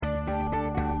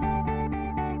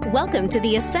Welcome to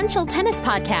the Essential Tennis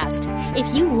Podcast.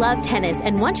 If you love tennis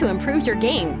and want to improve your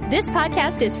game, this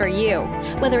podcast is for you.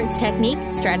 Whether it's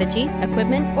technique, strategy,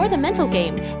 equipment, or the mental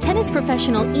game, tennis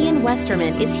professional Ian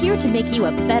Westerman is here to make you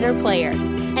a better player.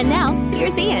 And now,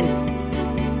 here's Ian.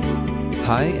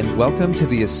 Hi, and welcome to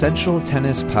the Essential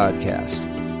Tennis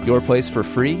Podcast, your place for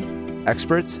free,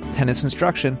 expert tennis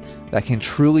instruction that can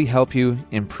truly help you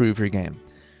improve your game.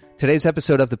 Today's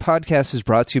episode of the podcast is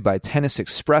brought to you by Tennis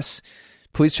Express.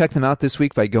 Please check them out this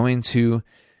week by going to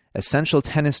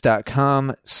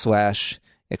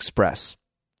essentialtennis.com/express.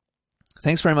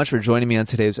 Thanks very much for joining me on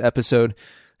today's episode.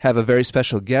 Have a very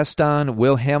special guest on,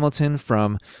 Will Hamilton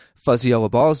from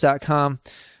FuzzyYellowBalls.com.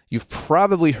 You've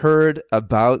probably heard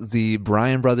about the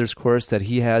Bryan Brothers course that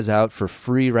he has out for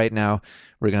free right now.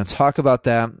 We're going to talk about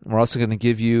that. We're also going to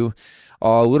give you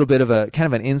a little bit of a kind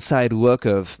of an inside look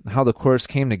of how the course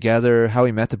came together, how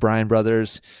he met the Bryan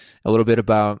Brothers, a little bit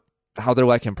about how they're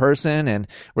like in person, and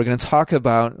we're going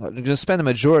to spend the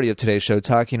majority of today's show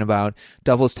talking about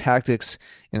doubles tactics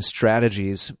and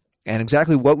strategies and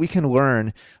exactly what we can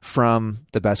learn from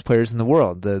the best players in the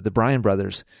world, the Bryan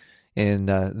Brothers in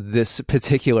this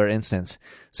particular instance.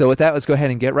 So with that, let's go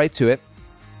ahead and get right to it.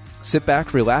 Sit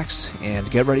back, relax, and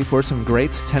get ready for some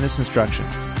great tennis instruction.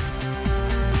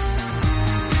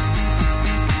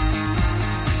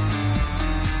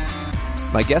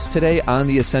 My guest today on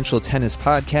the Essential Tennis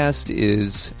Podcast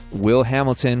is Will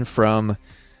Hamilton from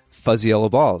Fuzzy Yellow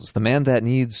Balls, the man that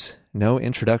needs no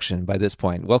introduction by this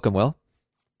point. Welcome, Will.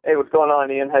 Hey, what's going on,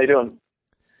 Ian? How you doing?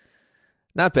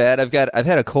 Not bad. I've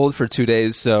had a cold for 2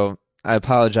 days, so I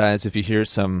apologize if you hear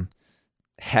some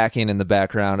hacking in the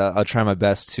background. I'll try my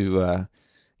best to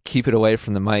keep it away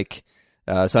from the mic.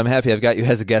 So I'm happy I've got you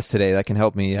as a guest today. That can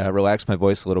help me relax my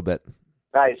voice a little bit.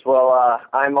 Nice. Well,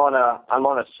 I'm on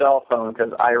a cell phone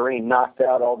because Irene knocked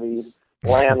out all the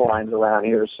landlines around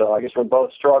here. So I guess we're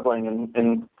both struggling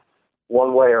in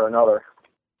one way or another.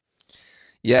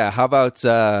 Yeah. How about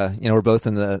we're both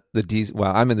in the DC.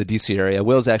 Well, I'm in the DC area.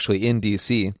 Will's actually in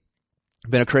DC.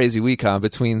 Been a crazy week,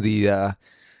 between the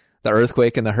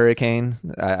earthquake and the hurricane.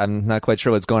 I'm not quite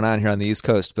sure what's going on here on the East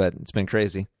Coast, but it's been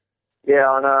crazy.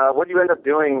 Yeah. And what did you end up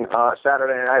doing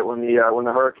Saturday night when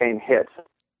the hurricane hit?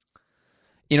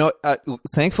 You know,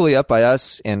 thankfully up by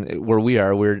us and where we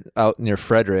are, we're out near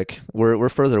Frederick. We're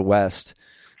further west.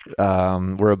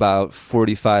 We're about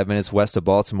 45 minutes west of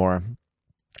Baltimore.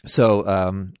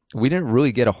 So we didn't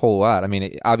really get a whole lot. I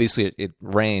mean, obviously it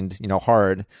rained,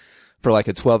 hard for like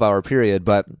a 12-hour period.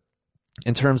 But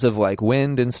in terms of like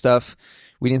wind and stuff,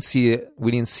 we didn't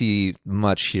see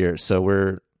much here. So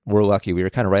we're lucky. We were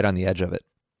kind of right on the edge of it.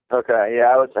 Okay,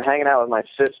 yeah, I was hanging out with my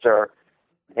sister.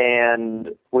 And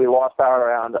we lost power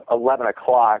around 11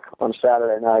 o'clock on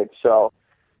Saturday night. So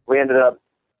we ended up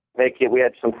we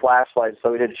had some flashlights,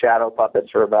 so we did shadow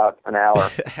puppets for about an hour.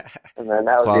 And then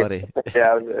that was quality.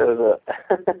 That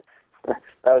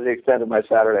was the extent of my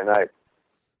Saturday night.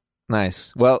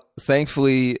 Nice. Well,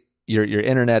 thankfully your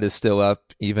internet is still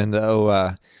up, even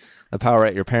though the power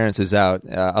at your parents' is out.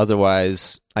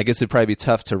 Otherwise, I guess it'd probably be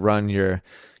tough to run your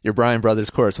Bryan Brothers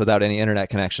course without any internet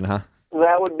connection, huh?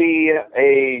 That would be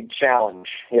a challenge.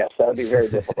 Yes, that would be very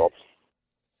difficult.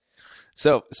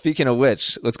 So, speaking of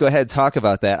which, let's go ahead and talk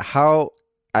about that.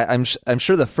 I'm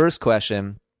sure the first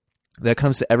question that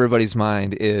comes to everybody's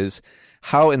mind is,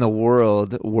 how in the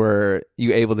world were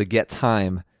you able to get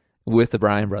time with the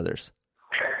Bryan Brothers?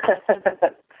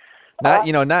 Not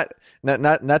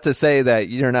to say that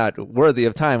you're not worthy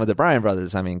of time with the Bryan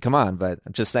Brothers. I mean, come on, but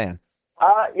I'm just saying.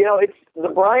 It's the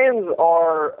Bryans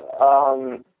are.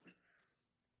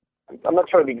 I'm not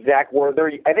sure the exact word.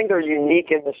 I think they're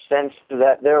unique in the sense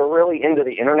that they're really into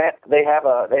the internet. They have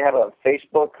a not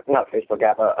Facebook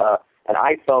app, an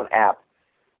iPhone app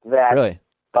that really,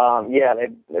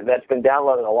 that's been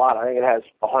downloaded a lot. I think it has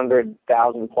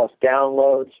 100,000 plus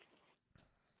downloads.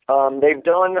 They've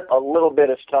done a little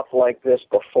bit of stuff like this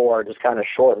before, just kind of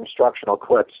short instructional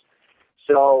clips.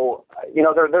 So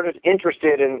they're just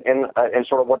interested in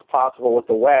sort of what's possible with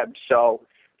the web. So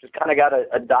just kind of got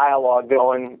a dialogue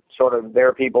going, sort of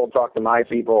their people talk to my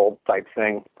people type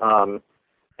thing, and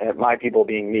my people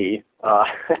being me. And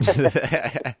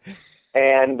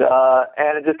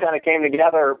it just kind of came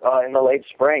together in the late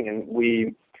spring, and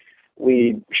we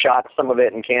shot some of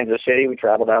it in Kansas City. We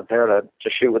traveled out there to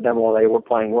shoot with them while they were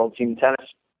playing World Team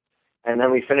Tennis. And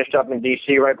then we finished up in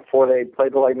D.C. right before they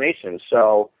played the White Masons.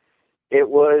 So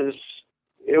it was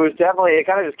definitely, it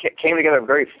kind of just came together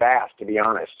very fast, to be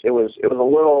honest. It was a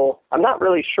little, I'm not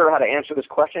really sure how to answer this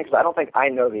question because I don't think I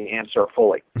know the answer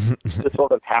fully. This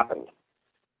sort of happened.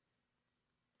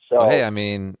 So, well, hey, I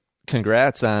mean,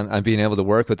 congrats on being able to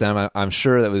work with them. I'm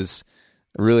sure that was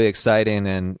really exciting.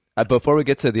 And before we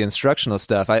get to the instructional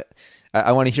stuff,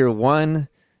 I want to hear one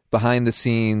behind the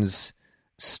scenes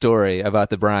story about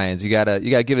the Bryans. You gotta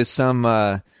give us some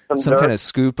kind of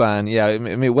scoop on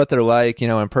what they're like,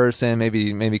 in person,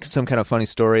 maybe some kind of funny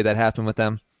story that happened with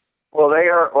them. Well, they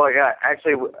are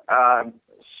actually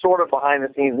sort of behind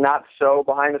the scenes, not so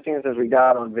behind the scenes as we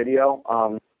got on video.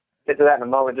 Get to that in a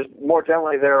moment. Just more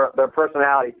generally, their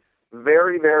personality,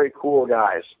 very, very cool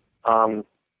guys.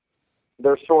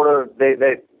 They're sort of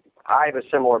I have a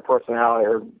similar personality,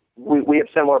 or we have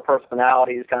similar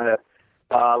personalities. Kind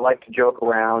of like to joke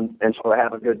around and sort of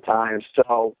have a good time.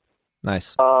 So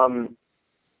nice.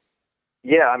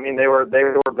 Yeah, I mean they were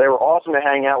awesome to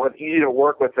hang out with, easy to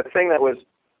work with. The thing that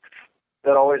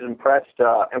always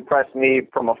impressed me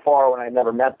from afar when I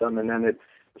never met them, and then it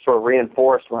sort of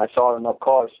reinforced when I saw them up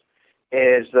close,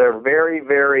 is they're very,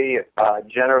 very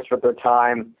generous with their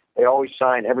time. They always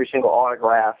sign every single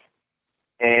autograph.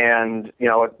 And,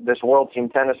 at this World Team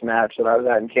Tennis match that I was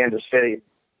at in Kansas City,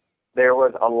 there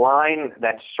was a line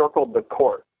that circled the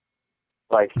court.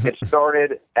 Like, it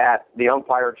started at the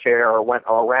umpire chair or went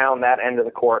around that end of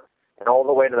the court and all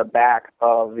the way to the back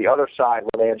of the other side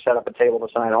where they had set up a table to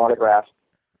sign autographs.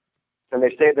 And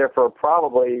they stayed there for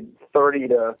probably 30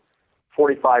 to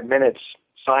 45 minutes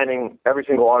signing every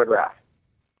single autograph.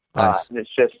 Nice. And it's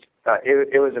just,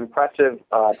 it was impressive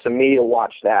to me to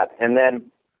watch that. And then,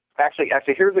 actually,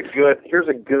 here's a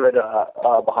good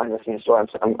behind the scenes story.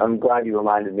 I'm glad you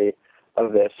reminded me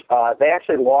of this. They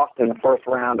actually lost in the first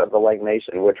round of the Legg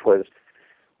Mason, which was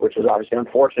obviously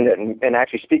unfortunate. And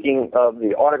actually, speaking of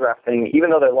the autograph thing, even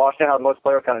though they lost, most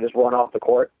players kind of just run off the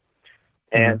court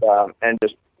and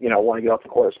just want to get off the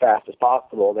court as fast as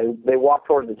possible. They walked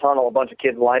towards the tunnel. A bunch of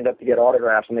kids lined up to get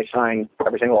autographs, and they signed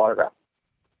every single autograph.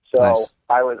 So nice.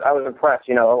 I was impressed.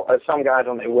 Some guys,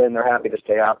 when they win, they're happy to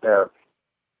stay out there,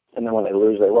 and then when they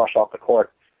lose, they rush off the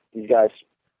court. These guys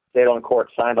stayed on the court,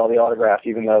 signed all the autographs,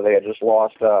 even though they had just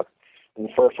lost in the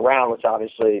first round, which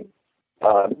obviously,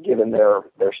 given their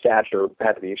stature,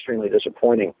 had to be extremely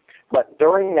disappointing. But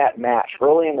during that match,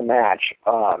 early in the match,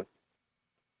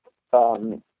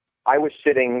 I was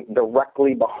sitting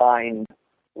directly behind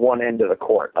one end of the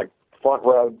court, like front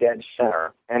row, dead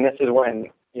center. And this is when,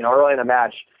 early in the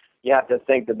match, you have to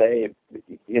think that they,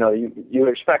 you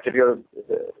expect if you're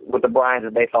with the Bryans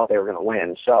that they thought they were going to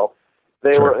win. So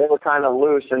they were kind of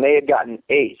loose, and they had gotten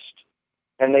aced.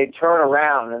 And they turn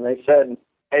around and they said,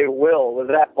 "Hey, Will, was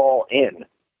that ball in?"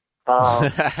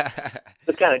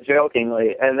 Just kind of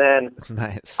jokingly. And then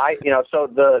nice.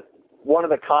 So one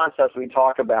of the concepts we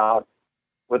talk about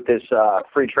with this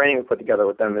free training we put together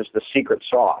with them is the secret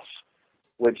sauce,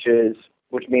 which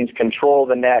means control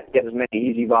the net, get as many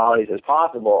easy volleys as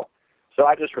possible. So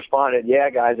I just responded, "Yeah,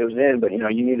 guys, it was in, but you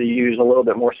need to use a little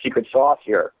bit more secret sauce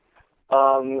here."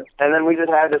 And then we just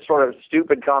had this sort of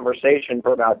stupid conversation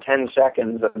for about 10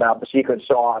 seconds about the secret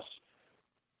sauce,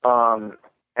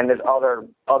 and this other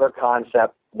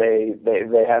concept they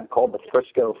have called the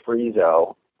Frisco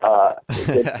Friezo.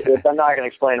 Which I'm not going to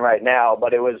explain right now,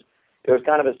 but it was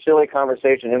kind of a silly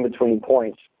conversation in between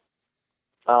points,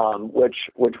 which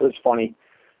was funny.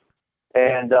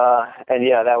 And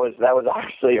yeah, that was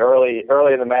obviously early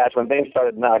in the match when things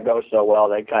started to not go so well.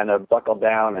 They kind of buckled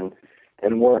down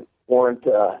and weren't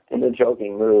in the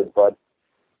joking mood. But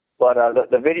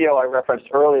the video I referenced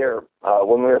earlier,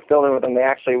 when we were filming with them, they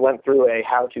actually went through a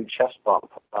how-to chest bump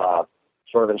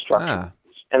sort of instruction,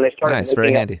 and they started nice,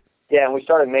 very handy. Yeah, and we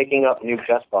started making up new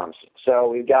chest bumps. So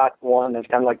we've got one that's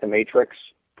kind of like the Matrix,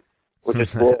 which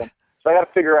is cool. So I got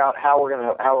to figure out how we're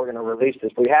gonna release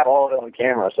this. We have all of it on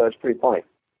camera, so it's pretty funny.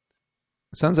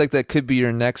 Sounds like that could be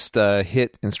your next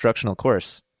hit instructional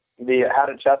course. The How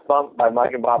to Chest Bump by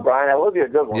Mike and Bob Bryan. That would be a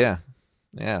good one.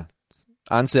 Yeah.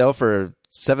 On sale for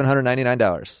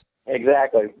 $799.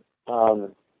 Exactly. Not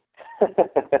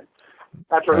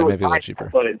sure who would buy it,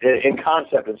 but in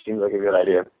concept, it seems like a good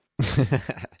idea.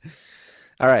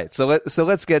 All right, so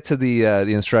let's get to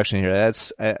the instruction here.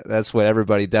 That's what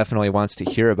everybody definitely wants to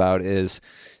hear about, is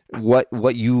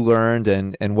what you learned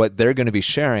and what they're going to be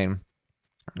sharing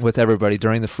with everybody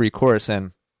during the free course.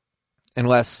 And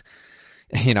unless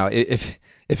if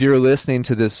you're listening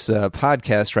to this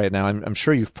podcast right now, I'm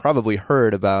sure you've probably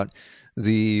heard about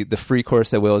the free course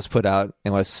that Will has put out,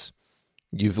 unless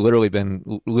you've literally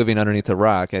been living underneath a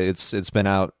rock. It's been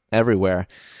out everywhere.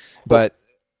 But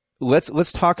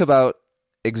let's talk about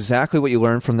exactly what you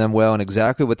learned from them, Will, and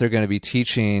exactly what they're going to be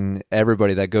teaching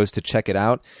everybody that goes to check it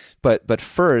out. But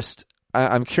first,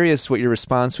 I'm curious what your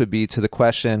response would be to the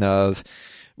question of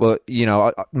Well,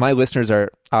 my listeners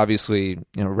are obviously,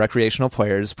 recreational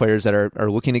players that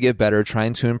are looking to get better,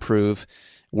 trying to improve,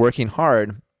 working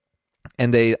hard.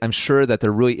 And I'm sure that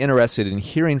they're really interested in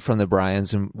hearing from the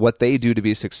Bryans and what they do to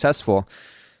be successful.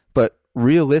 But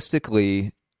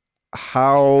realistically,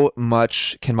 how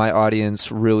much can my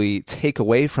audience really take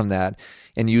away from that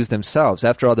and use themselves?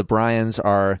 After all, the Bryans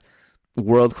are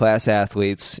world-class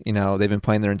athletes. They've been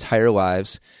playing their entire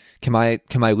lives. Can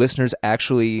my listeners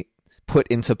actually put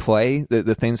into play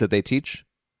the things that they teach?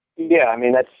 Yeah, I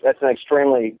mean, that's an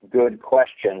extremely good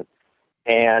question.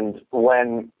 And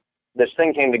when this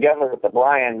thing came together with the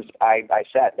Bryans, I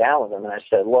sat down with them and I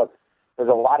said, look, there's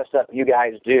a lot of stuff you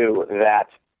guys do that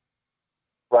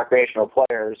recreational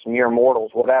players, mere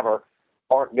mortals, whatever,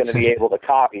 aren't going to be able to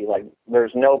copy. Like,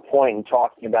 there's no point in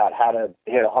talking about how to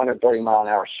hit a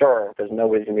 130-mile-an-hour serve because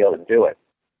nobody's going to be able to do it.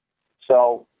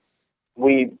 So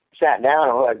we sat down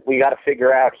and we're like, we got to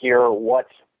figure out here what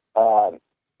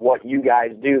you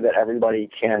guys do that everybody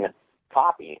can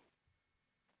copy.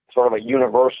 Sort of a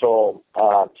universal,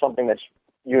 something that's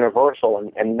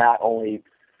universal and not only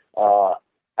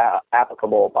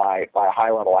applicable by a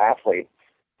high-level athlete.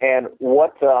 And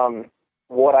what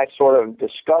I sort of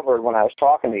discovered when I was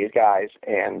talking to these guys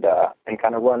and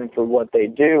kind of running through what they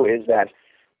do is that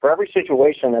for every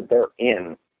situation that they're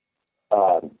in,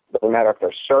 doesn't matter if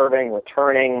they're serving,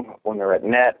 returning, when they're at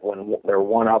net, when they're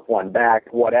one up, one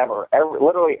back, whatever,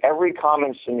 literally every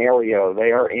common scenario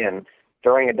they are in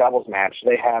during a doubles match,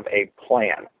 they have a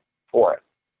plan for it.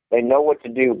 They know what to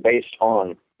do based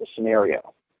on the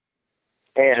scenario.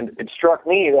 And it struck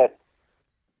me that,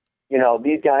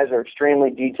 these guys are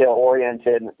extremely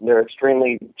detail-oriented. They're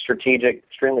extremely strategic,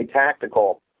 extremely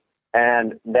tactical.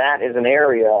 And that is an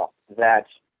area that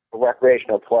a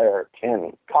recreational player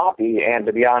can copy. And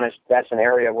to be honest, that's an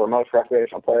area where most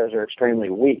recreational players are extremely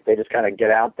weak. They just kind of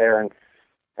get out there and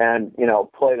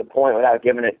play the point without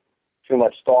giving it too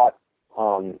much thought.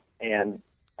 And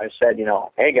I said,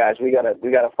 hey guys, we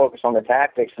gotta focus on the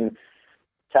tactics and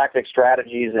tactic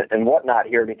strategies and whatnot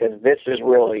here, because this is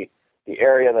really the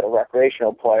area that a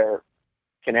recreational player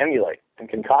can emulate and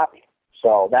can copy.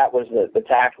 So that was the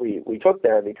tack we took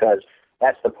there, because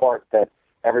that's the part that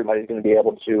everybody's going to be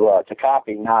able to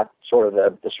copy, not sort of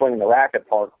the swing the racket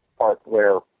part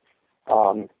where,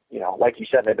 like you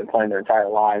said, they've been playing their entire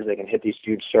lives. They can hit these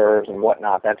huge serves and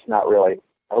whatnot. That's not really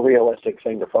a realistic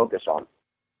thing to focus on.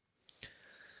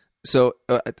 So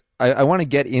I want to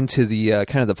get into the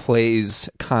kind of the plays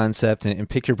concept and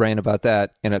pick your brain about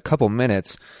that in a couple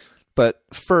minutes. But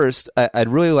first, I'd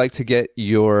really like to get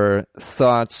your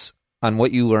thoughts on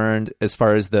what you learned as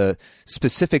far as the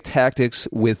specific tactics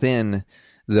within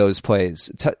those plays.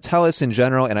 Tell us in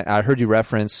general, and I heard you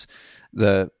reference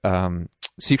the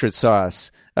secret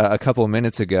sauce a couple of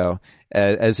minutes ago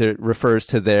as it refers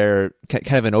to their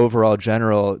kind of an overall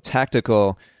general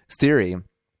tactical theory.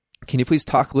 Can you please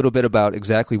talk a little bit about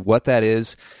exactly what that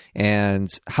is and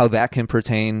how that can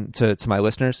pertain to my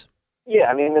listeners? Yeah,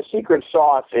 I mean, the secret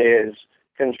sauce is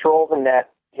control the net,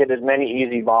 hit as many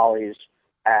easy volleys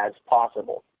as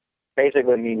possible.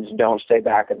 Basically means don't stay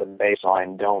back at the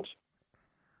baseline. Don't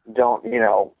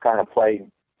kind of play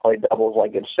doubles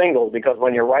like it's singles, because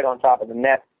when you're right on top of the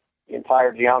net, the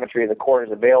entire geometry of the court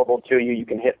is available to you. You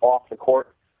can hit off the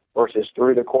court versus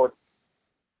through the court.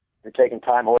 You're taking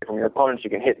time away from your opponents. You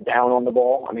can hit down on the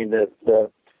ball. I mean,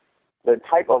 the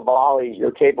type of volley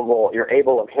you're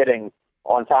able of hitting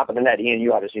on top of the net. Ian,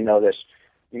 you obviously know this.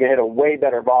 You can hit a way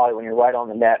better volley when you're right on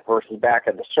the net versus back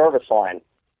at the service line.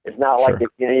 It's not Sure. like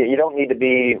you don't need to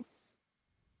be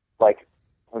like,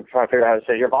 I'm trying to figure out how to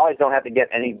say it. Your volleys don't have to get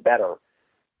any better.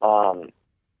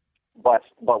 But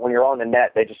when you're on the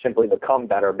net, they just simply become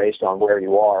better based on where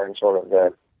you are and sort of I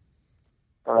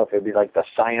don't know if it'd be like the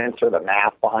science or the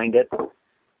math behind it.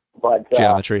 But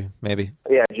Geometry, maybe.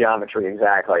 Yeah, geometry,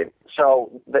 exactly.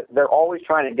 So they're always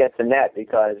trying to get to net,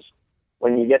 because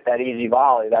when you get that easy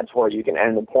volley, that's where you can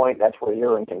end the point. That's where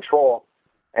you're in control.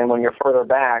 And when you're further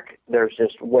back, there's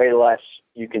just way less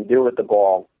you can do with the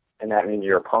ball, and that means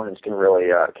your opponents can really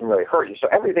hurt you. So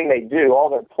everything they do, all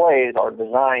their plays are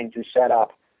designed to set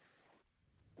up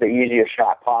the easiest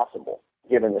shot possible,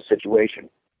 given the situation.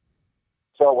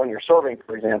 So when you're serving,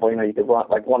 for example, you could run,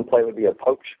 like one play would be a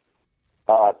poach.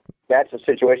 That's a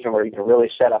situation where you can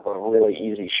really set up a really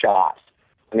easy shot.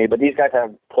 I mean, but these guys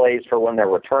have plays for when they're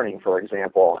returning, for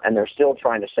example, and they're still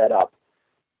trying to set up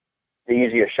the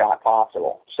easiest shot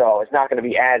possible. So it's not going to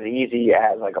be as easy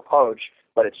as like a poach,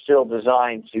 but it's still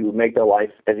designed to make their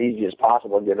life as easy as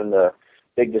possible, given the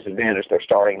big disadvantage they're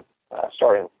starting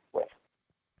with.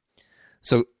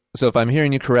 So if I'm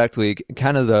hearing you correctly,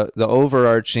 kind of the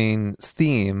overarching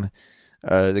theme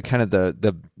the kind of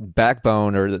the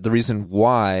backbone or the reason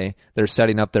why they're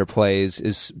setting up their plays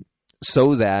is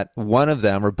so that one of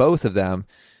them or both of them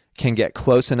can get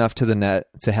close enough to the net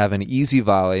to have an easy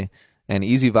volley, and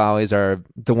easy volleys are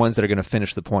the ones that are going to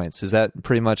finish the points. Is that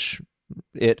pretty much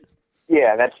it?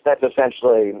 Yeah, that's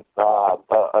essentially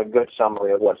a good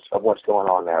summary of what's going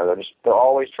on there. They're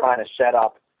always trying to set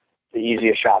up the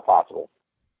easiest shot possible.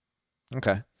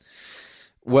 Okay.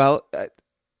 Well,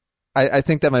 I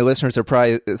think that my listeners are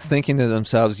probably thinking to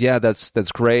themselves, yeah, that's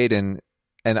great, and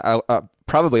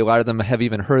probably a lot of them have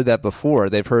even heard that before.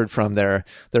 They've heard from their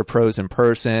pros in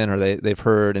person, or they've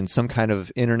heard in some kind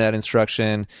of internet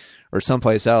instruction or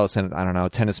someplace else, and I don't know,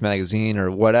 Tennis Magazine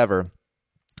or whatever,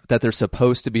 that they're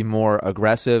supposed to be more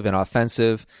aggressive and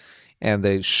offensive, and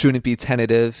they shouldn't be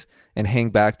tentative and hang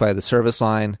back by the service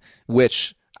line,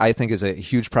 which I think is a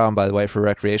huge problem, by the way, for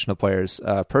recreational players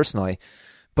personally.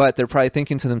 But they're probably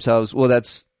thinking to themselves, well,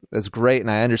 that's great,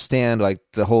 and I understand like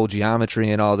the whole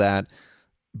geometry and all that,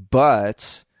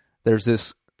 but there's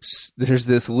this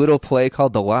little play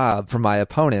called the lob from my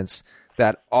opponents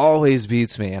that always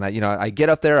beats me, and I get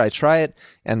up there, I try it,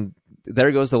 and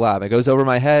there goes the lob. It goes over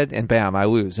my head, and bam, I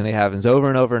lose. And it happens over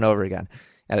and over and over again.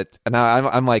 And now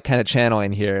I'm like kind of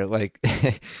channeling here, like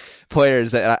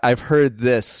players that I've heard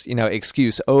this,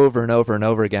 excuse over and over and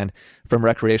over again from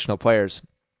recreational players.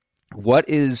 What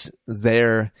is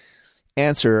their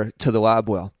answer to the lob,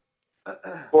 Will?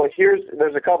 Well,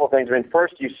 there's a couple things. I mean,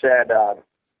 first you said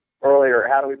earlier,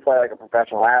 how do we play like a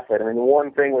professional athlete? I mean, the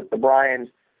one thing with the Bryans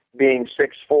being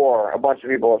 6'4", a bunch of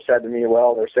people have said to me,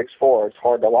 well, they're 6'4", it's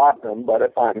hard to lob them, but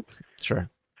if I'm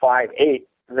 5'8",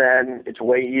 then it's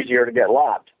way easier to get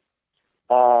lobbed.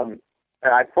 And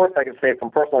I can say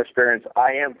from personal experience,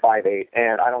 I am 5'8",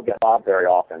 and I don't get lobbed very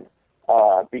often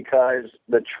because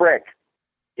the trick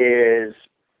is,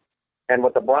 and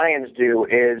what the Bryans do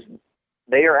is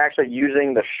they are actually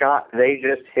using the shot they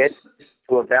just hit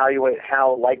to evaluate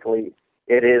how likely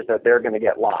it is that they're going to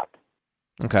get lobbed.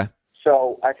 Okay.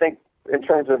 So I think in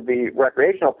terms of the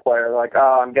recreational player, like,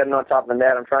 oh, I'm getting on top of the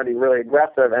net, I'm trying to be really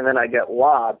aggressive, and then I get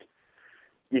lobbed.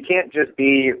 You can't just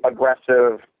be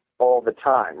aggressive all the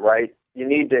time, right? You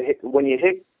need to hit, when you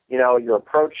hit, your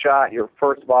approach shot, your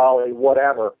first volley,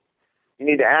 whatever, you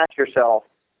need to ask yourself,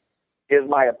 is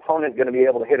my opponent going to be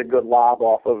able to hit a good lob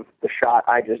off of the shot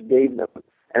I just gave them?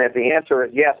 And if the answer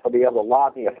is yes, they'll be able to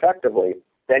lob me effectively,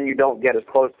 then you don't get as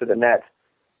close to the net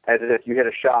as if you hit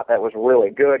a shot that was really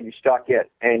good, you stuck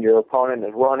it, and your opponent is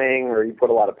running, or you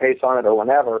put a lot of pace on it, or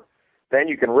whatever, then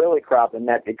you can really crowd the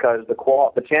net because the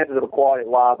chances of a quality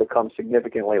lob become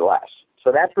significantly less.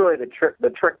 So that's really the trick.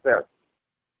 The trick there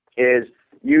is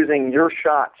using your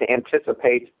shot to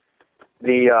anticipate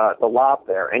the lob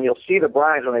there. And you'll see the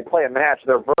Bryans, when they play a match,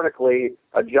 they're vertically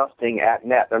adjusting at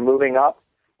net. They're moving up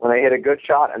when they hit a good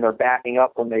shot, and they're backing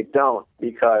up when they don't,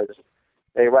 because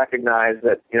they recognize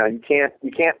that you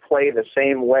can't play the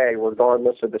same way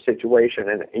regardless of the situation,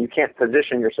 and you can't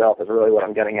position yourself, is really what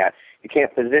I'm getting at. You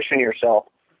can't position yourself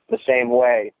the same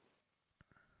way,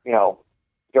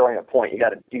 during a point. You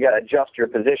got to adjust your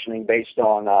positioning based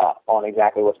on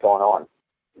exactly what's going on.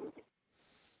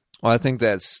 Well, I think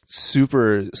that's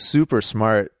super, super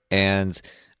smart, and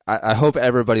I hope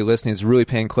everybody listening is really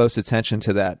paying close attention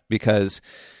to that, because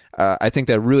I think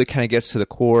that really kind of gets to the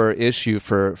core issue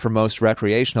for most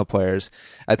recreational players.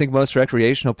 I think most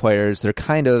recreational players, they're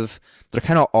kind of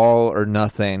all or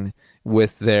nothing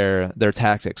with their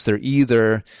tactics. They're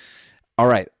either, all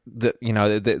right,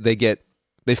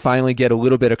 they finally get a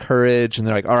little bit of courage, and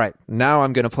they're like, all right, now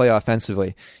I'm going to play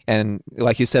offensively. And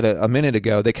like you said a minute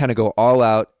ago, they kind of go all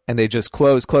out, and they just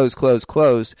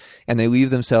close, and they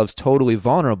leave themselves totally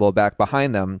vulnerable back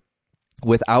behind them,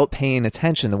 without paying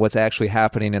attention to what's actually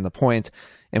happening in the point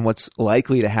and what's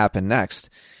likely to happen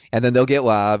next. And then they'll get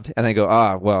lobbed, and they go,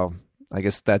 well, I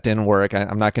guess that didn't work.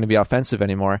 I'm not going to be offensive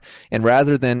anymore. And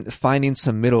rather than finding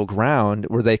some middle ground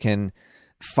where they can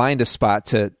find a spot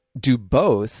to do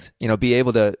both, be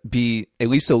able to be at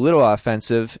least a little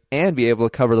offensive and be able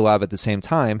to cover the lob at the same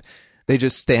time, they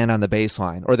just stand on the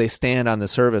baseline, or they stand on the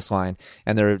service line,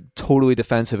 and they're totally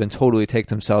defensive and totally take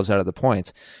themselves out of the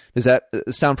point. Does that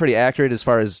sound pretty accurate as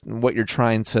far as what you're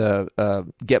trying to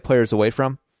get players away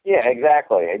from? Yeah,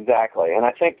 exactly. And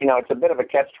I think it's a bit of a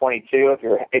catch-22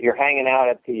 if you're hanging out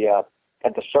at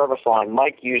the service line.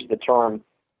 Mike used the term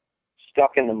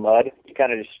 "stuck in the mud." You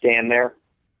kind of just stand there,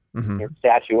 you're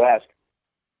statuesque.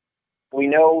 We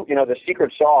know, the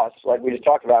secret sauce, like we just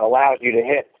talked about, allows you to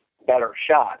hit better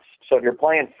shots. So if you're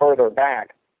playing further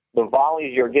back, the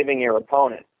volleys you're giving your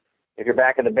opponent, if you're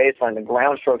back at the baseline, the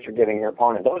ground strokes you're giving your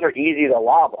opponent, those are easy to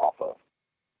lob off of.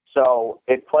 So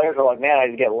if players are like, man, I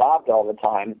just get lobbed all the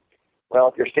time, well,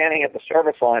 if you're standing at the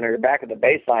service line or you're back at the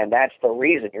baseline, that's the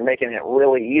reason. You're making it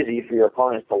really easy for your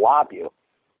opponents to lob you.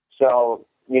 So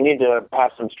you need to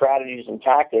have some strategies and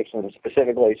tactics, and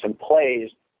specifically some plays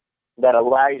that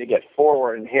allow you to get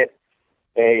forward and hit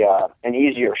an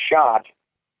easier shot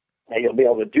that you'll be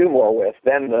able to do more with.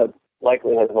 Then the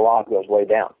likelihood of the lob goes way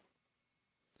down.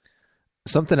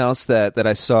 Something else that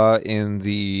I saw in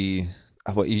the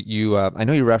what you I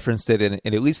know you referenced it in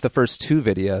at least the first two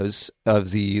videos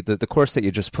of the course that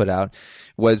you just put out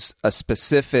was a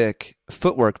specific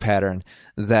footwork pattern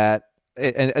that,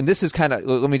 and this is kind of,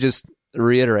 let me just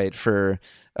reiterate for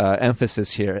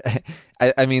emphasis here.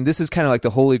 I mean, this is kind of like the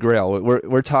holy grail.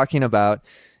 We're talking about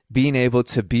being able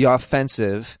to be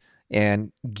offensive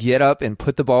and get up and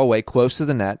put the ball away close to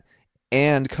the net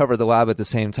and cover the lob at the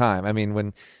same time. I mean,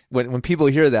 when people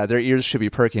hear that, their ears should be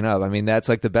perking up. I mean, that's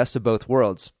like the best of both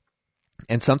worlds.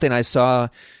 And something I saw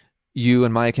you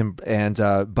and Mike and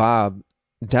Bob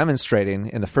demonstrating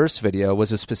in the first video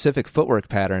was a specific footwork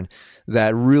pattern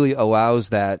that really allows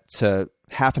that to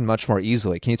happen much more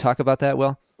easily. Can you talk about that,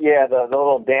 Will? Yeah, the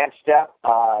little dance step.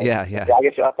 Yeah. I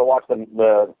guess you'll have to watch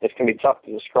it can be tough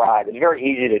to describe. It's very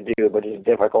easy to do, but it's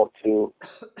difficult to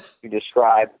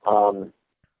describe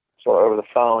sort of over the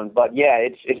phone. But yeah,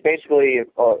 it's basically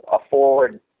a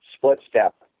forward split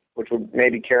step, which would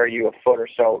maybe carry you a foot or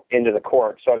so into the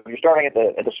court. So if you're starting at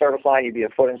the service line, you'd be a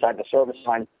foot inside the service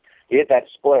line. You hit that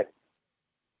split,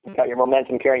 you've got your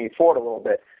momentum carrying you forward a little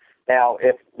bit. Now,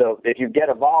 if you get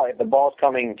a volley, if the ball's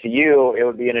coming to you, it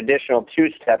would be an additional 2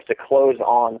 steps to close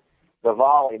on the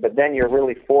volley. But then you're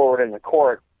really forward in the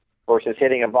court versus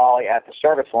hitting a volley at the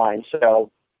service line. So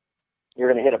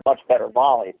you're going to hit a much better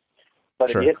volley. But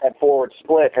Sure. If you hit that forward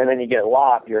split and then you get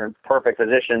lobbed, you're in perfect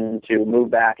position to move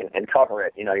back and cover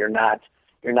it. You know, you're not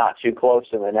too close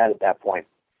to the net at that point.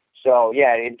 So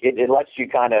yeah, it lets you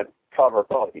kind of cover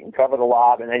both. You can cover the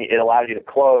lob, and then it allows you to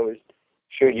close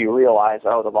should you realize,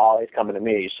 oh, the volley's coming to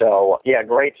me. So yeah,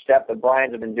 great step. The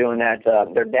Bryans have been doing that.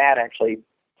 Their dad actually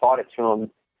taught it to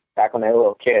them back when they were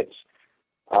little kids.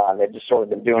 They've just sort of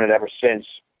been doing it ever since.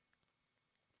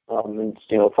 And,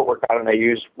 the footwork pattern they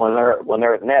use when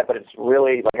they're at net, but it's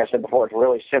really, like I said before, it's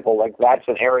really simple. Like, that's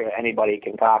an area anybody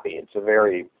can copy. It's a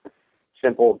very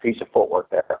simple piece of footwork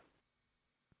there.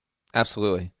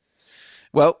 Absolutely.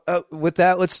 Well, with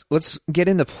that, let's get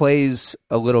into plays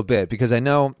a little bit, because I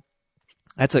know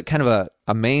that's a kind of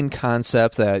a main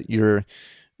concept that you're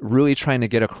really trying to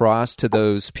get across to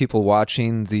those people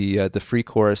watching the free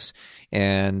course,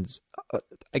 and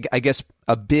I guess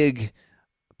a big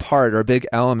part or a big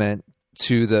element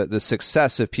to the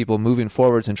success of people moving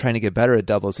forwards and trying to get better at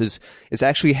doubles is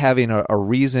actually having a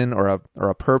reason or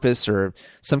a purpose or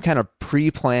some kind of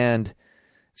pre-planned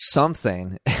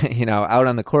something, out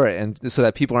on the court, and so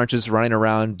that people aren't just running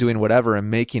around doing whatever and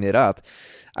making it up.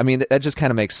 I mean, that just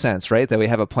kind of makes sense, right? That we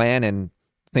have a plan, and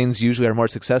things usually are more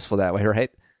successful that way,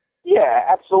 right? Yeah,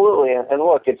 absolutely. And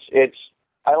look, it's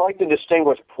I like to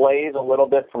distinguish plays a little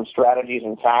bit from strategies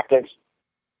and tactics,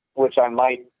 which I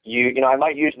might use. I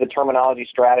might use the terminology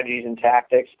strategies and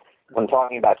tactics when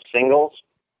talking about singles.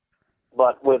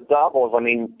 But with doubles, I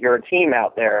mean, you're a team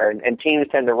out there, and teams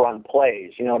tend to run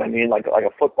plays. You know what I mean? Like a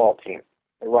football team,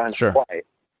 they run Sure. play.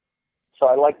 So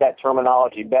I like that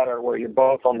terminology better, where you're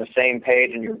both on the same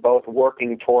page and you're both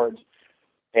working towards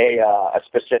a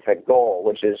specific goal,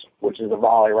 which is a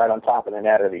volley right on top of the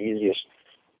net, or the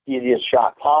easiest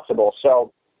shot possible.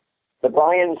 So the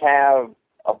Bryans have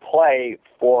a play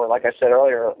for, like I said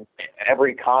earlier,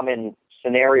 every common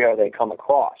scenario they come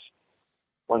across.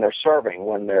 When they're serving,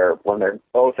 when they're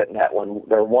both at net, when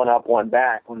they're one up, one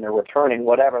back, when they're returning,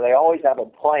 whatever, they always have a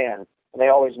plan, and they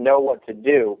always know what to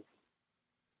do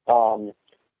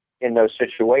in those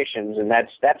situations. And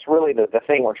that's really the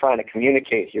thing we're trying to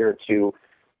communicate here to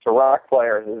rock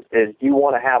players is you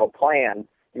want to have a plan,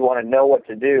 you want to know what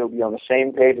to do, be on the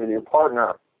same page with your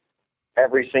partner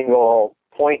every single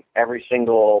point, every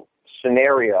single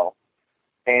scenario.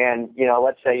 And,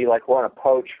 let's say you run a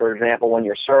poach, for example, when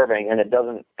you're serving, and it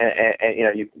doesn't,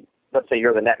 let's say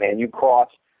you're the net man, you cross,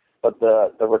 but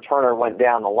the returner went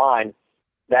down the line.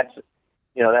 That's,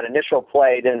 that initial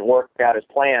play didn't work out as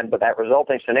planned, but that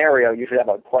resulting scenario, you should have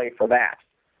a play for that.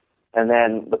 And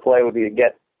then the play would be to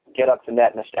get up to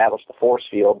net and establish the force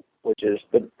field, which is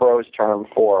the pros term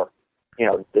for,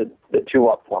 the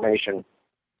two-up formation.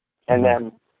 And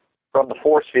then from the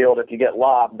force field, if you get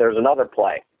lobbed, there's another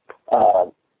play.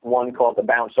 One called the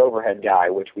bounce overhead guy,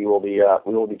 which we will be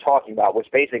talking about, which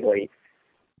basically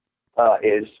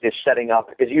is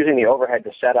using the overhead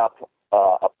to set up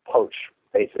a poach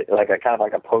basically, like a kind of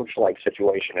like a poach-like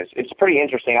situation. It's pretty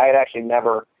interesting. I had actually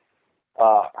never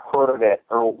heard of it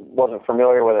or wasn't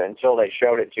familiar with it until they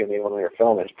showed it to me when we were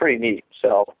filming. It's pretty neat.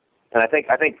 So, and I think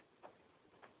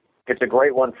it's a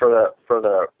great one for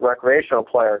the recreational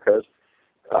player because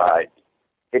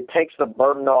it takes the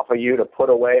burden off of you to put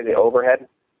away the overhead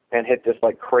and hit this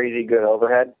like crazy good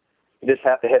overhead. You just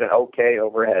have to hit an okay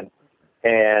overhead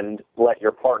and let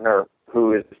your partner,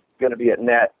 who is going to be at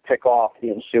net, pick off the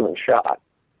ensuing shot.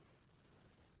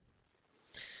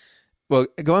 Well,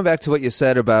 going back to what you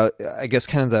said about, I guess,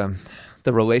 kind of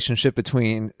the relationship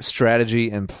between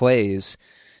strategy and plays,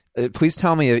 please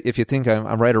tell me if you think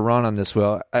I'm right or wrong on this,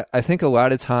 Will. I think a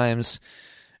lot of times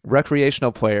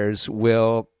recreational players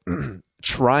will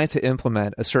try to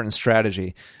implement a certain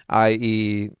strategy,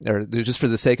 i.e., or just for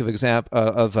the sake of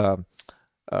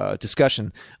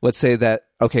discussion, let's say that,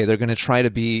 okay, they're going to try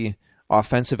to be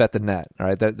offensive at the net, all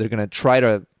right, that they're going to try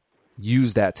to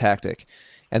use that tactic.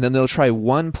 And then they'll try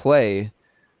one play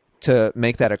to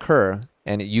make that occur.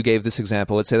 And you gave this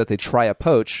example. Let's say that they try a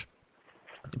poach,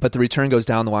 but the return goes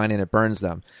down the line and it burns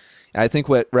them. And I think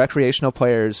what recreational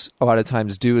players a lot of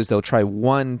times do is they'll try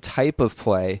one type of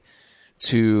play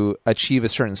to achieve a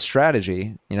certain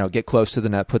strategy, get close to the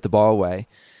net, put the ball away.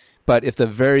 But if the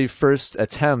very first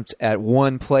attempt at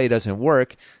one play doesn't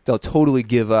work, they'll totally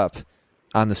give up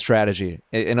on the strategy.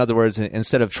 In other words,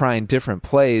 instead of trying different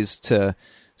plays to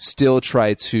still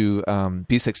try to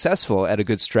be successful at a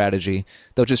good strategy,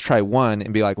 they'll just try one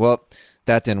and be like, well,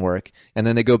 that didn't work. And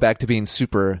then they go back to being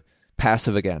super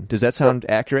passive again. Does that sound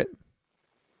accurate?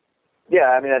 Yeah,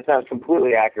 I mean, that sounds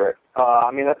completely accurate.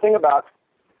 The thing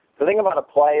about a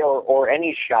play or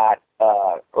any shot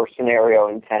or scenario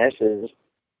in tennis is,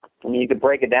 you could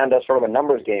break it down to sort of a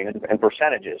numbers game and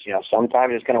percentages.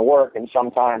 Sometimes it's going to work and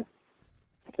sometimes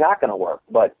it's not going to work.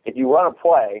 But if you run a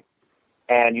play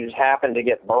and you just happen to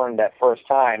get burned that first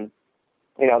time,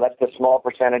 that's the small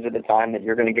percentage of the time that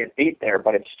you're going to get beat there,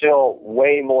 but it's still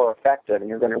way more effective, and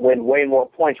you're going to win way more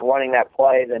points running that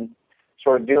play than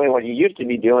sort of doing what you used to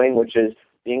be doing, which is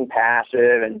being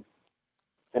passive and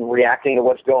reacting to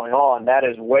what's going on. That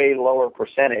is way lower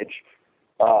percentage,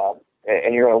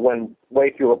 and you're going to win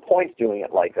way fewer points doing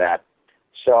it like that.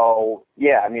 So,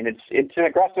 yeah, I mean, it's an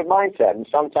aggressive mindset, and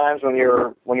sometimes when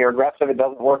you're aggressive, it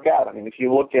doesn't work out. I mean, if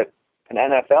you look at an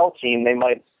NFL team, they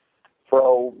might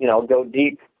go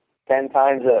deep 10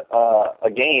 times a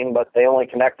game, but they only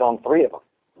connect on 3 of them.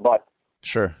 But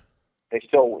sure, they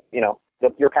still,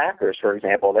 your Packers, for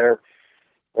example,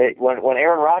 when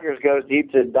Aaron Rodgers goes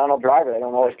deep to Donald Driver, they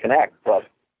don't always connect, but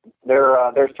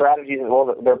their strategies,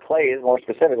 their plays more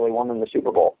specifically, won them the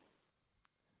Super Bowl.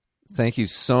 Thank you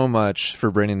so much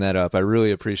for bringing that up. I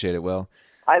really appreciate it, Will.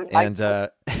 Yeah,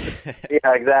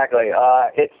 exactly.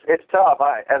 It's tough.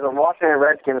 As a Washington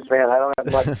Redskins fan, I don't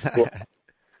have much to do.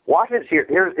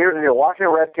 Here's the deal.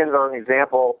 Washington Redskins are an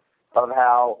example of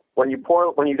how when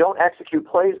you don't execute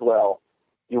plays well,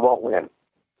 you won't win.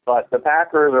 But the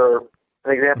Packers are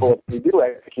an example. If you do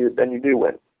execute, then you do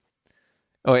win.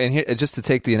 Oh, and here, just to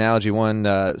take the analogy one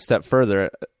step further,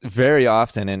 very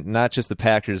often, and not just the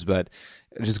Packers, but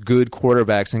just good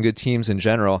quarterbacks and good teams in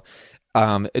general,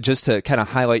 just to kind of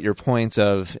highlight your points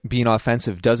of being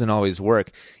offensive doesn't always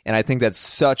work. And I think that's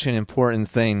such an important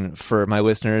thing for my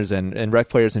listeners and rec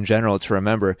players in general to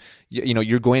remember.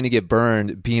 You're going to get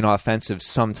burned being offensive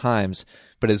sometimes,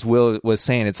 but as Will was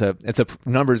saying, it's a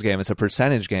numbers game. It's a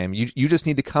percentage game. You just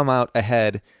need to come out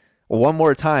ahead one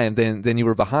more time than you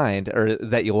were behind or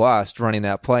that you lost running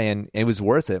that play, and it was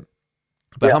worth it.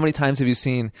 But How many times have you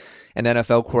seen an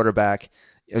NFL quarterback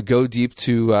go deep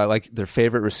to like their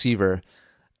favorite receiver,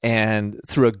 and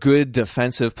through a good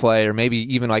defensive play or maybe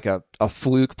even like a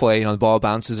fluke play, the ball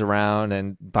bounces around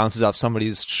and bounces off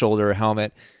somebody's shoulder or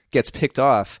helmet, gets picked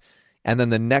off, and then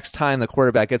the next time the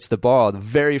quarterback gets the ball, the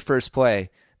very first play,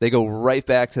 they go right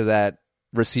back to that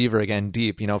receiver again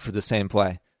deep, for the same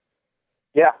play.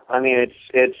 Yeah, I mean, it's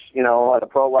at the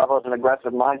pro level, it's an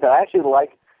aggressive mindset. I actually like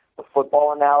the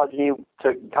football analogy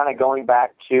to kind of going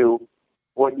back to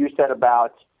what you said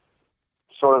about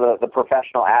sort of the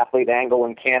professional athlete angle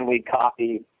and can we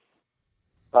copy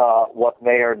what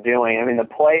they are doing. I mean, the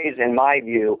plays, in my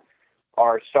view,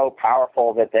 are so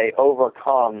powerful that they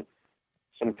overcome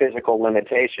some physical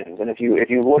limitations. And if you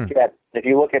look at the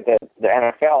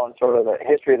NFL and sort of the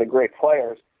history of the great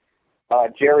players,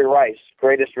 Jerry Rice,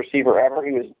 greatest receiver ever,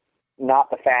 he was not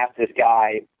the fastest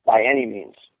guy by any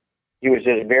means. He was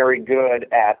just very good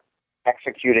at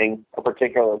executing a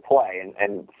particular play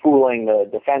and fooling the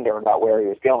defender about where he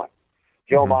was going.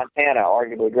 Joe Montana,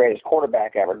 arguably the greatest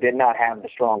quarterback ever, did not have the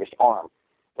strongest arm,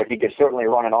 but he could certainly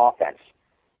run an offense.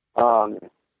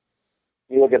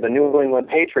 you look at the New England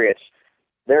Patriots,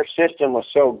 their system was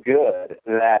so good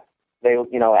that they,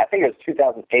 I think it was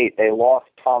 2008, they lost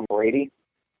Tom Brady.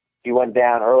 He went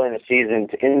down early in the season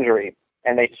to injury,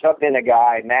 and they subbed in a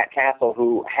guy, Matt Castle,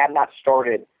 who had not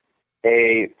started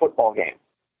a football game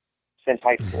since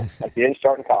high school. Like, he didn't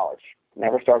start in college,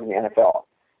 never started in the NFL.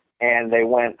 And they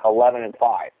went 11-5,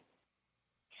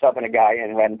 subbing a guy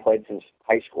in who hadn't played since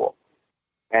high school.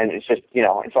 And it's just,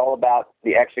 it's all about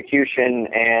the execution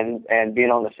and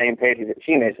being on the same page with your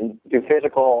teammates. And do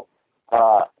physical,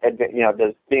 does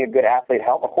being a good athlete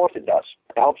help? Of course it does.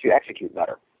 It helps you execute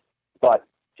better. But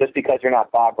just because you're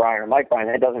not Bob Bryan or Mike Bryan,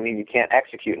 that doesn't mean you can't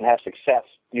execute and have success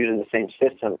using the same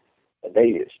system that they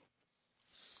use.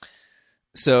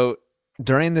 So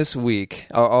during this week,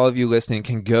 all of you listening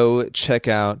can go check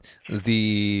out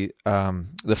the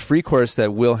free course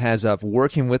that Will has up,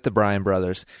 Working with the Bryan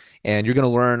Brothers, and you're going to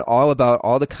learn all about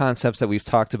all the concepts that we've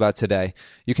talked about today.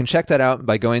 You can check that out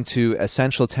by going to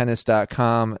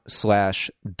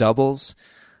essentialtennis.com/doubles.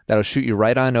 That'll shoot you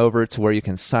right on over to where you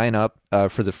can sign up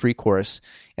for the free course,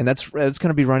 and that's going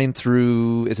to be running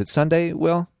through. Is it Sunday,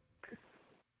 Will?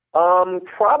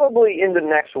 Probably into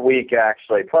next week,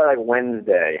 actually. Probably like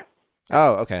Wednesday.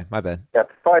 Oh, okay. My bad. Yeah,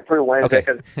 probably through Wednesday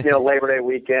Okay. because, Labor Day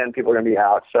weekend, people are going to be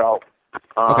out. So,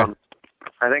 Okay.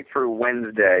 I think through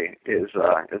Wednesday is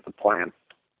the plan.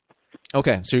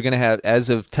 Okay, so you're going to have, as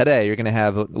of today, you're going to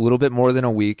have a little bit more than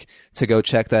a week to go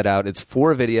check that out. It's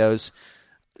 4 videos.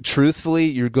 Truthfully,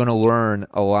 you're going to learn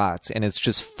a lot, and it's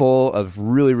just full of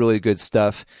really, really good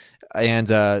stuff. And,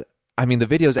 the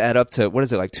videos add up to, what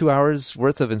is it, like 2 hours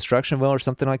worth of instruction, Will, or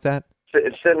something like that?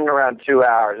 It's sitting around 2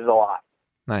 hours. It's a lot.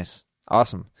 Nice.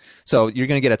 Awesome. So you're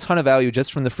going to get a ton of value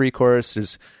just from the free course.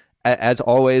 There's, as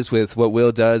always with what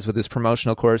Will does with his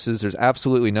promotional courses, there's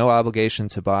absolutely no obligation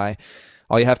to buy.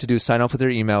 All you have to do is sign up with your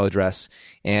email address.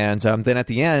 And then at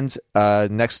the end,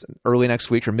 early next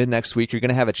week or mid next week, you're going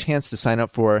to have a chance to sign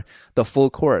up for the full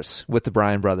course with the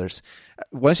Bryan Brothers.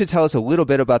 Why don't you tell us a little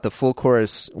bit about the full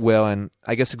course, Will, and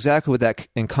I guess exactly what that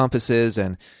encompasses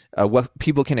and what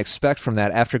people can expect from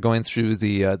that after going through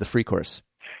the free course?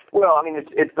 Well,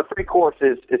 it's the free course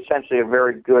is essentially a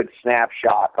very good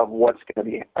snapshot of what's going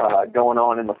to be going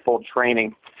on in the full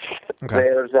training. Okay.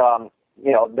 There's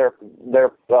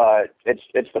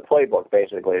it's the playbook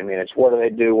basically. It's what do they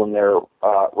do when they're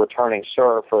returning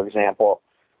serve, for example,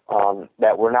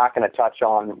 that we're not going to touch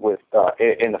on with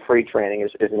in the free training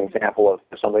is an example of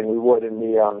something we would in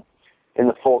the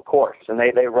full course. And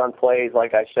they run plays,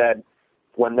 like I said,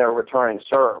 when they're returning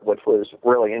serve, which was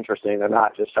really interesting. They're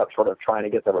not just sort of trying to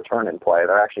get the return in play.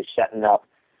 They're actually setting up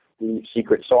the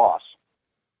secret sauce.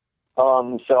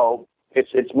 So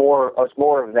it's more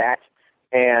of that.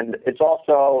 And it's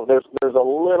also, there's a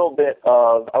little bit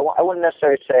of, I wouldn't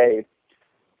necessarily say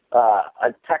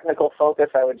a technical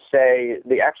focus. I would say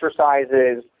the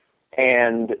exercises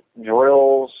and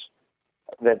drills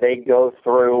that they go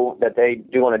through, that they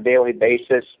do on a daily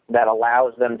basis, that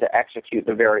allows them to execute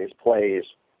the various plays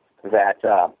that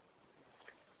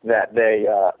they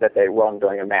run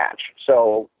during a match.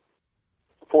 So,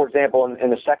 for example, in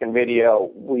the second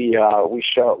video, we have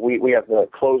the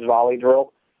closed volley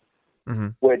drill. Mm-hmm.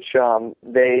 Which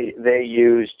they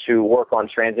use to work on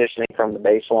transitioning from the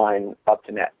baseline up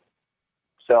to net.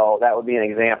 So that would be an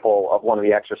example of one of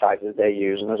the exercises they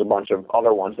use, and there's a bunch of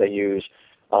other ones they use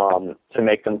to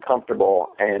make them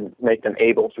comfortable and make them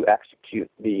able to execute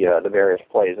the various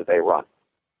plays that they run.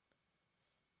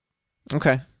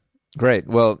 Okay, great.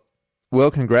 Well,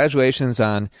 congratulations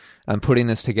on putting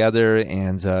this together,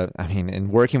 and and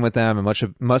working with them. It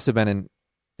must have been an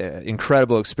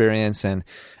incredible experience, and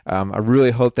I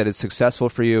really hope that it's successful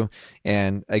for you.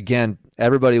 And again,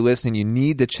 everybody listening, you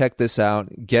need to check this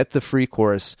out. Get the free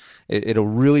course. It'll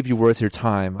really be worth your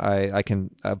time. I can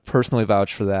personally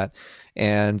vouch for that.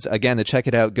 And again, to check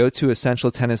it out, go to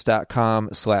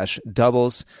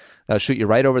essentialtennis.com/doubles. That'll shoot you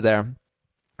right over there.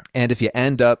 And if you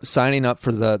end up signing up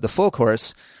for the full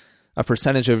course, a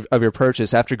percentage of your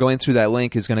purchase after going through that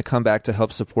link is going to come back to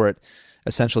help support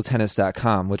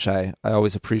essentialtennis.com, which I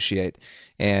always appreciate.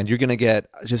 And you're going to get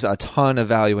just a ton of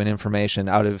value and information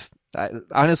out of,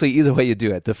 honestly, either way you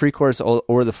do it, the free course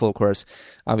or the full course.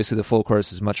 Obviously, the full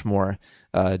course is much more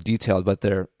detailed, but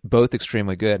they're both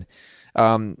extremely good.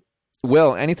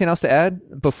 Will, anything else to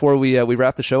add before we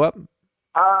wrap the show up?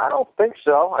 I don't think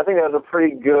so. I think that was a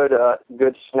pretty good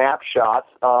snapshot.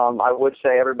 I would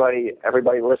say everybody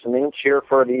listening, cheer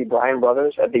for the Bryan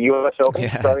Brothers at the U.S. Open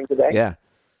starting today. Yeah.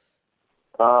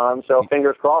 So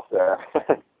fingers crossed there.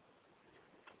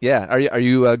 Yeah. Are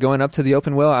you going up to the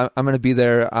Open, Will? I'm going to be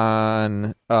there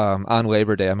on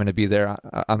Labor Day. I'm going to be there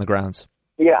on the grounds.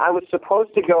 Yeah, I was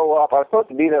supposed to go up. I was supposed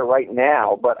to be there right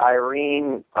now, but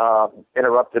Irene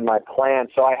interrupted my plan,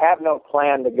 so I have no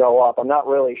plan to go up. I'm not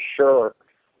really sure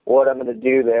what I'm going to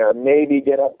do there. Maybe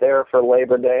get up there for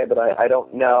Labor Day, but I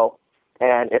don't know.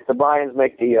 And if the Bryans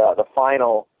make the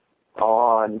final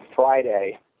on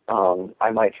Friday, I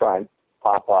might try and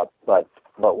pop up, but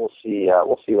we'll see.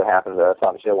 We'll see what happens there. It's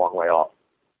obviously a long way off.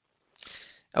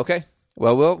 Okay.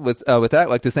 Well, Will, with that, I'd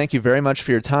like to thank you very much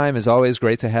for your time. It's always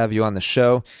great to have you on the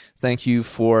show. Thank you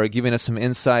for giving us some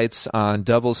insights on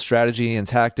doubles strategy and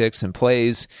tactics and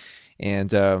plays,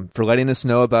 and for letting us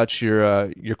know about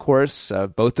your course,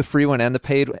 both the free one and the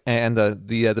paid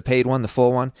the paid one, the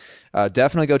full one.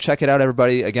 Definitely go check it out,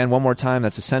 everybody. Again, one more time,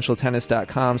 that's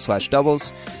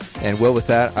essentialtennis.com/doubles. And Will, with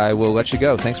that, I will let you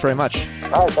go. Thanks very much.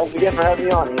 All right, thanks again for having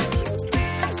me on.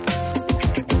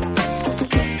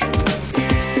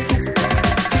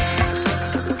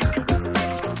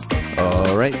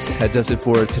 All right, that does it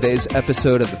for today's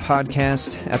episode of the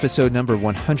podcast, episode number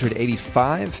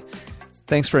 185.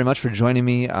 Thanks very much for joining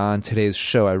me on today's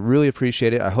show. I really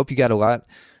appreciate it. I hope you got a lot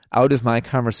out of my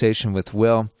conversation with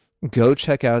Will. Go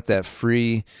check out that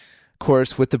free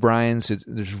course with the Bryans.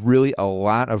 There's really a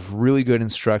lot of really good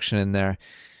instruction in there.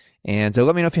 And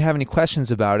let me know if you have any questions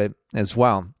about it as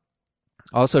well.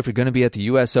 Also, if you're going to be at the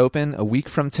U.S. Open a week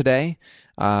from today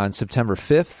on September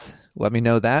 5th, let me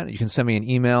know that. You can send me an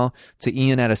email to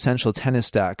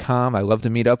ian@essentialtennis.com. I'd love to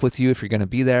meet up with you if you're going to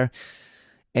be there.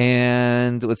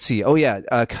 And let's see. Oh, yeah.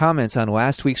 Comments on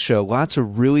last week's show. Lots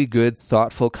of really good,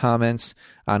 thoughtful comments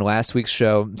on last week's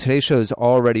show. Today's show is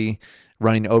already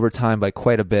running overtime by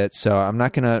quite a bit, so I'm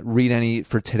not going to read any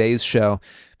for today's show.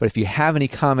 But if you have any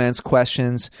comments,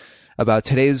 questions about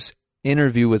today's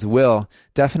interview with Will,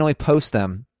 definitely post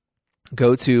them.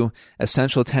 Go to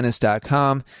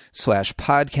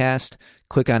essentialtennis.com/podcast,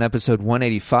 click on episode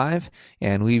 185,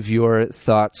 and leave your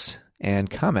thoughts and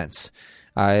comments.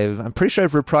 I'm pretty sure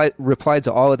I've replied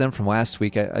to all of them from last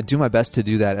week. I do my best to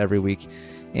do that every week,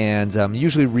 and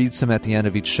usually read some at the end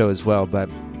of each show as well, but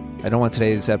I don't want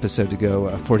today's episode to go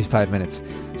 45 minutes.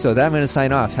 So that I'm going to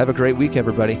sign off. Have a great week,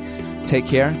 everybody. Take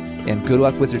care, and good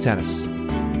luck with your tennis.